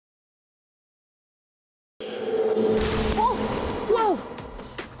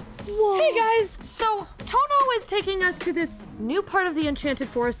So, Tono is taking us to this new part of the Enchanted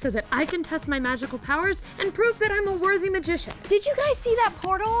Forest so that I can test my magical powers and prove that I'm a worthy magician. Did you guys see that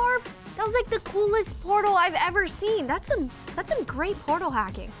portal orb? That was like the coolest portal I've ever seen. That's some great portal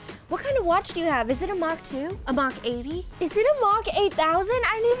hacking. What kind of watch do you have? Is it a Mach 2? A Mach 80? Is it a Mach 8000?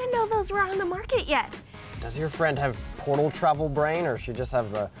 I didn't even know those were on the market yet. Does your friend have portal travel brain, or she just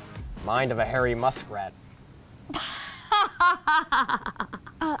have the mind of a hairy muskrat?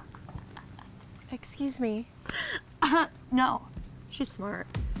 Excuse me. No, she's smart.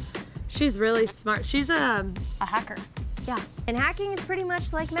 She's really smart. She's a hacker. Yeah, and hacking is pretty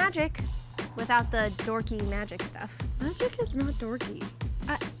much like magic, without the dorky magic stuff. Magic is not dorky.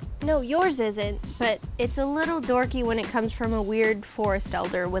 No, yours isn't, but it's a little dorky when it comes from a weird forest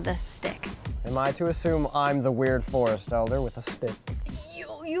elder with a stick. Am I to assume I'm the weird forest elder with a stick?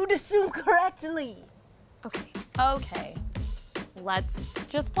 You'd assume correctly. Okay. Let's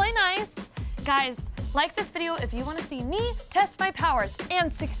just play nice. Guys, like this video if you want to see me test my powers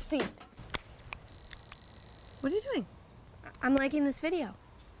and succeed. What are you doing? I'm liking this video.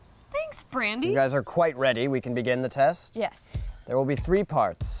 Thanks, Brandy. You guys are quite ready. We can begin the test. Yes. There will be 3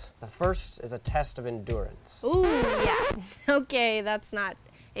 parts. The first is a test of endurance. Ooh, yeah. Okay, that's not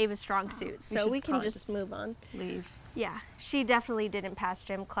Ava's strong suit, so we can just move on. Leave. Yeah, she definitely didn't pass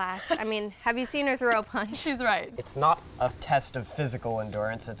gym class. I mean, have you seen her throw a punch? She's right. It's not a test of physical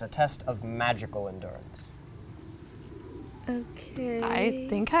endurance, it's a test of magical endurance. Okay. I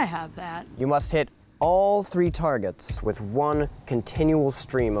think I have that. You must hit all 3 targets with one continual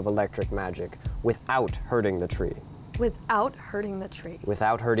stream of electric magic without hurting the tree. Without hurting the tree.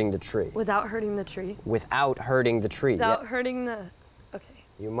 Without hurting the tree. Without hurting the tree. Without hurting the tree. Without hurting the... Okay.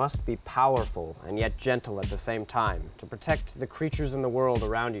 You must be powerful and yet gentle at the same time to protect the creatures in the world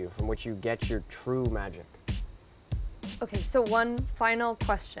around you from which you get your true magic. Okay, so one final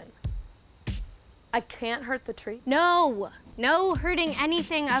question. I can't hurt the tree? No hurting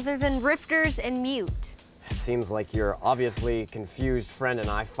anything other than rifters and mute. It seems like your obviously confused friend and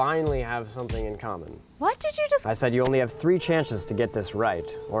I finally have something in common. What did you just... I said you only have 3 chances to get this right,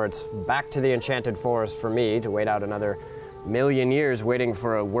 or it's back to the Enchanted Forest for me to wait out another million years waiting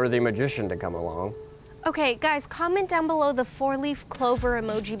for a worthy magician to come along. Okay, guys, comment down below the 4-leaf clover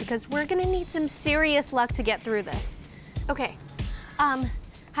emoji because we're gonna need some serious luck to get through this. Okay, how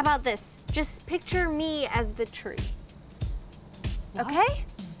about this? Just picture me as the tree. What? Okay?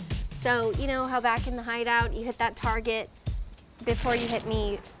 So, you know how back in the hideout you hit that target before you hit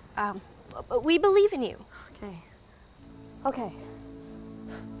me? We believe in you. Okay. Okay.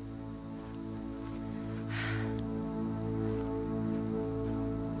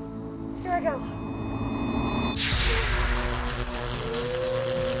 Here I go.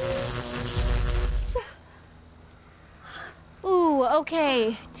 Ooh,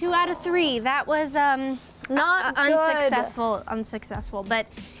 okay. 2 out of 3. That was, Not good. Unsuccessful, but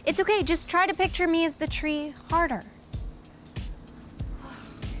it's okay. Just try to picture me as the tree harder.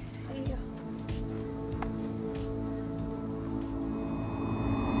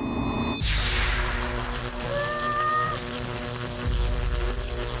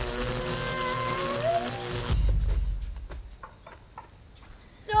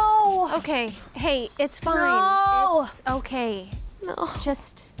 No. Okay, hey, it's fine. No. It's okay. No.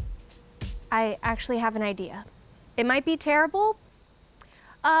 I actually have an idea. It might be terrible.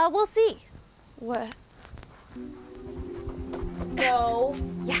 We'll see. What? No.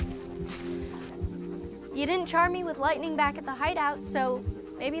 Yeah. You didn't charm me with lightning back at the hideout, so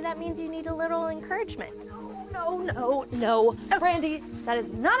maybe that means you need a little encouragement. No. Brandy, that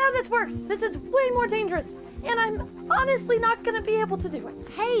is not how this works. This is way more dangerous, and I'm honestly not gonna be able to do it.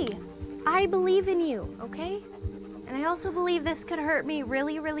 Hey, I believe in you, okay? And I also believe this could hurt me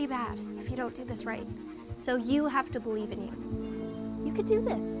really, really bad if you don't do this right. So you have to believe in you. You could do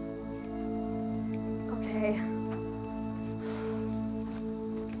this. Okay.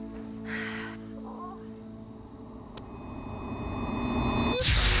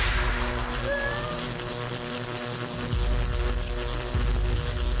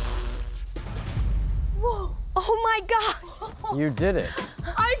 Whoa! Oh my God! You did it.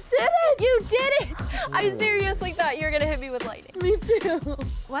 I did it! You did it! I seriously thought you were gonna hit me with lightning. Me too.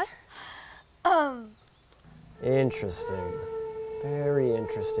 What? Interesting. Very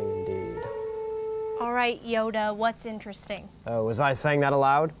interesting indeed. All right, Yoda, what's interesting? Oh, was I saying that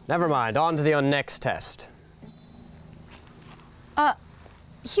aloud? Never mind, on to the next test.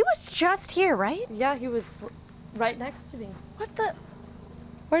 He was just here, right? Yeah, he was right next to me. What the?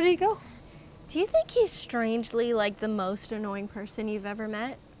 Where did he go? Do you think he's strangely like the most annoying person you've ever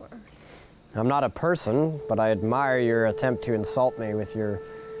met? I'm not a person, but I admire your attempt to insult me with your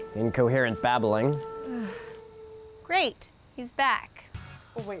incoherent babbling. Great, he's back.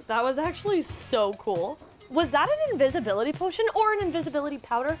 Oh, wait, that was actually so cool. Was that an invisibility potion or an invisibility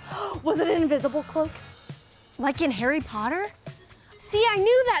powder? Was it an invisible cloak? Like in Harry Potter? See, I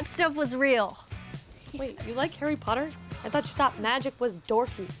knew that stuff was real. Wait, you like Harry Potter? I thought you thought magic was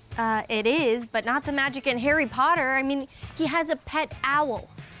dorky. It is, but not the magic in Harry Potter. I mean, he has a pet owl.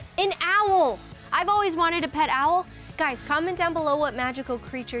 An owl! I've always wanted a pet owl. Guys, comment down below what magical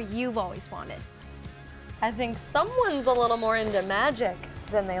creature you've always wanted. I think someone's a little more into magic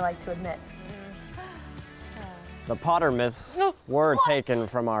than they like to admit. The Potter myths were taken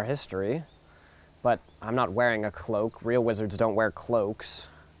from our history, but I'm not wearing a cloak. Real wizards don't wear cloaks.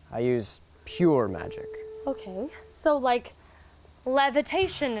 I use pure magic. Okay, so like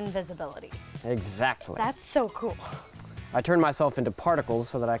levitation invisibility. Exactly. That's so cool. I turn myself into particles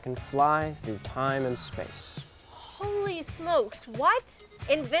so that I can fly through time and space. Holy smokes, what?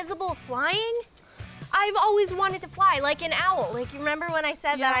 Invisible flying? I've always wanted to fly like an owl. Like, you remember when I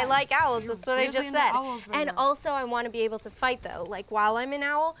said that I like owls? That's what I just said. And also I want to be able to fight though, like while I'm an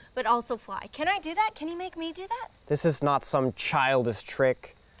owl, but also fly. Can I do that? Can you make me do that? This is not some childish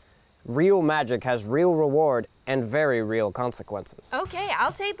trick. Real magic has real reward and very real consequences. Okay,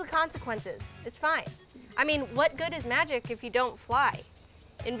 I'll take the consequences. It's fine. I mean, what good is magic if you don't fly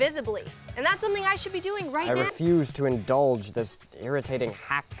invisibly? And that's something I should be doing right now. I refuse to indulge this irritating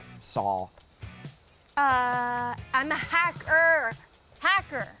hacksaw. I'm a hacker.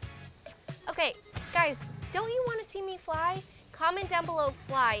 Hacker. Okay, guys, don't you want to see me fly? Comment down below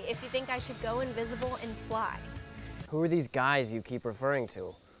fly if you think I should go invisible and fly. Who are these guys you keep referring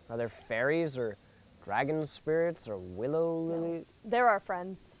to? Are there fairies or dragon spirits or willow lilies? They're our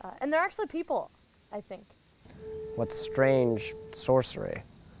friends, and they're actually people, I think. What strange sorcery.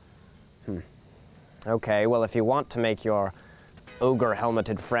 Okay, well, if you want to make your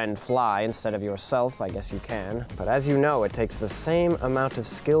ogre-helmeted friend fly instead of yourself, I guess you can. But as you know, it takes the same amount of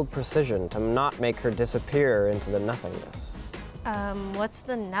skilled precision to not make her disappear into the nothingness. What's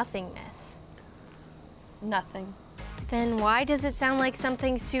the nothingness? Nothing. Then why does it sound like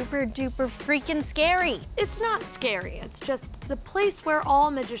something super duper freaking scary? It's not scary, it's just the place where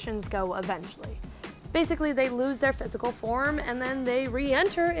all magicians go eventually. Basically, they lose their physical form and then they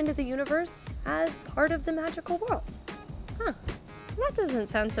re-enter into the universe as part of the magical world. Huh. That doesn't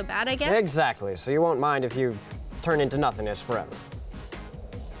sound so bad, I guess. Exactly, so you won't mind if you turn into nothingness forever.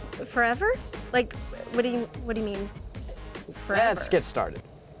 Forever? Like, what do you mean? Forever? Let's get started.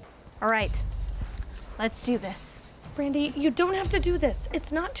 All right, let's do this. Brandy, you don't have to do this.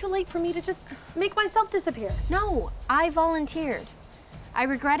 It's not too late for me to just make myself disappear. No, I volunteered. I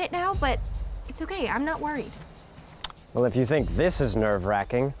regret it now, but it's okay, I'm not worried. Well, if you think this is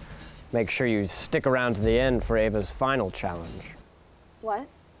nerve-wracking, make sure you stick around to the end for Ava's final challenge. What?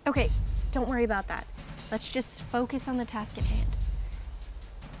 Okay, don't worry about that. Let's just focus on the task at hand.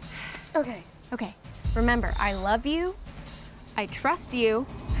 Okay. Okay, remember, I love you, I trust you,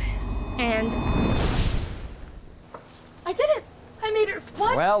 and... I did it! I made it.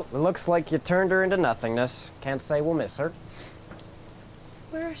 What? Well, it looks like you turned her into nothingness. Can't say we'll miss her.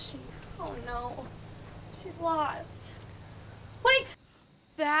 Where is she? Oh no. She's lost. Wait!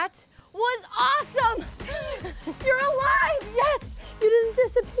 That was awesome! You're alive! Yes! You didn't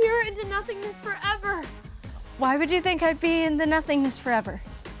disappear into nothingness forever. Why would you think I'd be in the nothingness forever?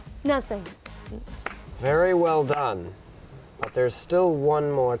 Nothing. Very well done. But there's still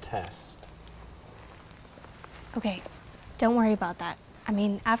one more test. Okay, don't worry about that. I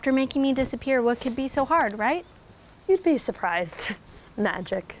mean, after making me disappear, what could be so hard, right? You'd be surprised. It's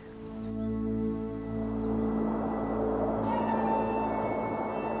magic.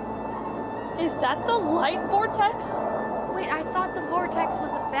 Is that the light vortex? Wait, I thought the vortex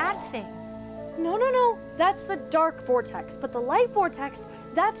was a bad thing. No, no, no. That's the dark vortex. But the light vortex,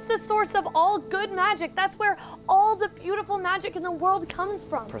 that's the source of all good magic. That's where all the beautiful magic in the world comes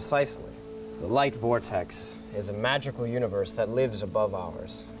from. Precisely. The light vortex is a magical universe that lives above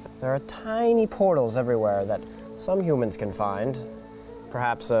ours. There are tiny portals everywhere that some humans can find.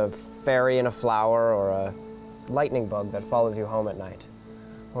 Perhaps a fairy in a flower or a lightning bug that follows you home at night.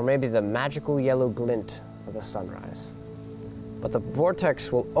 Or maybe the magical yellow glint of a sunrise. But the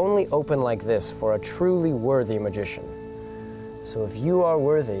vortex will only open like this for a truly worthy magician. So if you are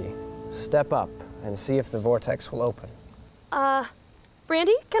worthy, step up and see if the vortex will open.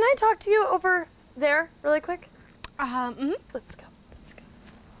 Brandy, can I talk to you over there really quick? Let's go.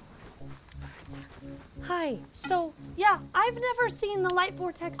 Hi. So, yeah, I've never seen the light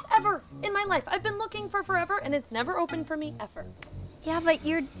vortex ever in my life. I've been looking for forever and it's never opened for me ever. Yeah, but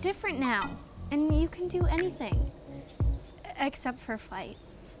you're different now, and you can do anything. Except for fight.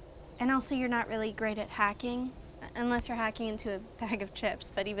 And also, you're not really great at hacking, unless you're hacking into a bag of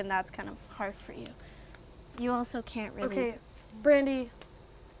chips, but even that's kind of hard for you. You also can't really... Okay, Brandy,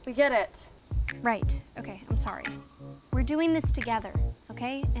 we get it. Right, okay, I'm sorry. We're doing this together,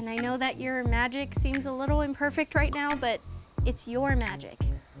 okay? And I know that your magic seems a little imperfect right now, but it's your magic.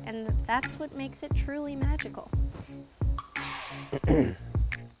 And that's what makes it truly magical.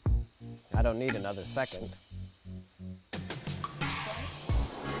 I don't need another second.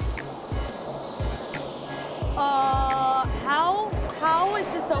 How is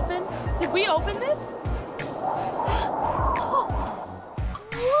this open? Did we open this?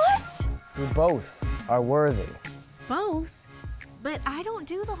 What? We both are worthy. Both? But I don't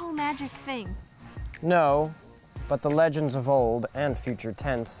do the whole magic thing. No, but the legends of old and future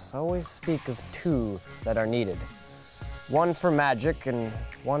tense always speak of two that are needed. One for magic and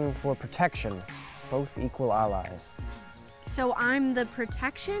one for protection, both equal allies. So I'm the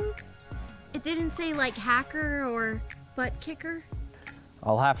protection? It didn't say like hacker or butt kicker?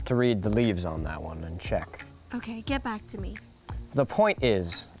 I'll have to read the leaves on that one and check. Okay, get back to me. The point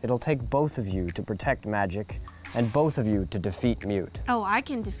is, it'll take both of you to protect magic and both of you to defeat Mute. Oh, I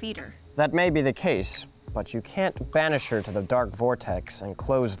can defeat her. That may be the case, but you can't banish her to the Dark Vortex and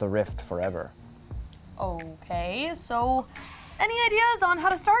close the rift forever. Okay, so any ideas on how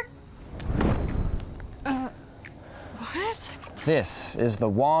to start? What? This is the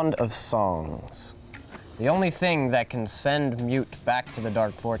Wand of Songs. The only thing that can send Mute back to the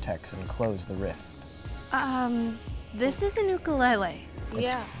Dark Vortex and close the rift. This is an ukulele.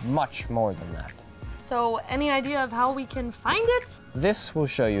 It's much more than that. So any idea of how we can find it? This will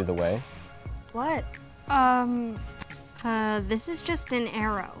show you the way. What? This is just an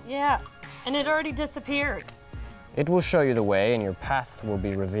arrow. Yeah, and it already disappeared. It will show you the way and your path will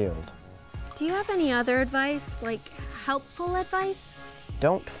be revealed. Do you have any other advice, like helpful advice?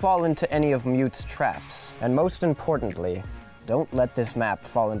 Don't fall into any of Mute's traps, and most importantly, don't let this map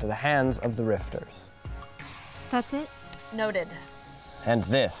fall into the hands of the Rifters. That's it? Noted. And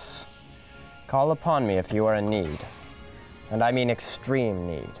this, call upon me if you are in need, and I mean extreme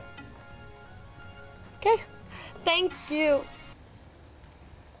need. Okay, thank you.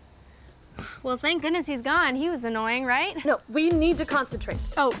 Well, thank goodness he's gone. He was annoying, right? No, we need to concentrate.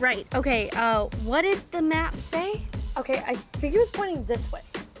 Oh, right. Okay, what did the map say? Okay, I think he was pointing this way.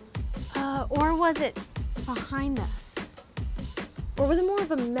 Or was it behind us? Or was it more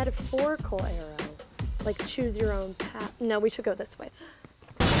of a metaphorical arrow? Like choose your own path? No, we should go this way.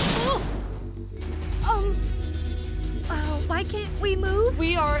 Why can't we move?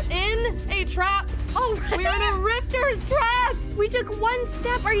 We are in a trap. Oh, We're in a Rifter's trap. We took one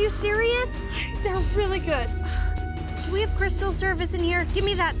step. Are you serious? They're really good. Do we have crystal service in here? Give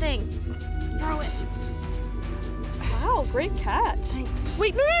me that thing. Throw it. Wow, great catch. Thanks.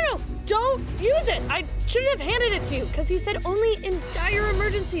 Wait, no. Don't use it. I shouldn't have handed it to you because he said only in dire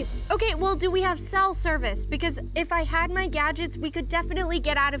emergencies. Okay, well, do we have cell service? Because if I had my gadgets, we could definitely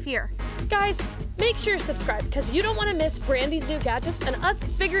get out of here. Guys, make sure you're subscribed because you don't want to miss Brandy's new gadgets and us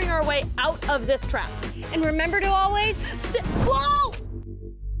figuring our way out of this trap. And remember to always... Whoa!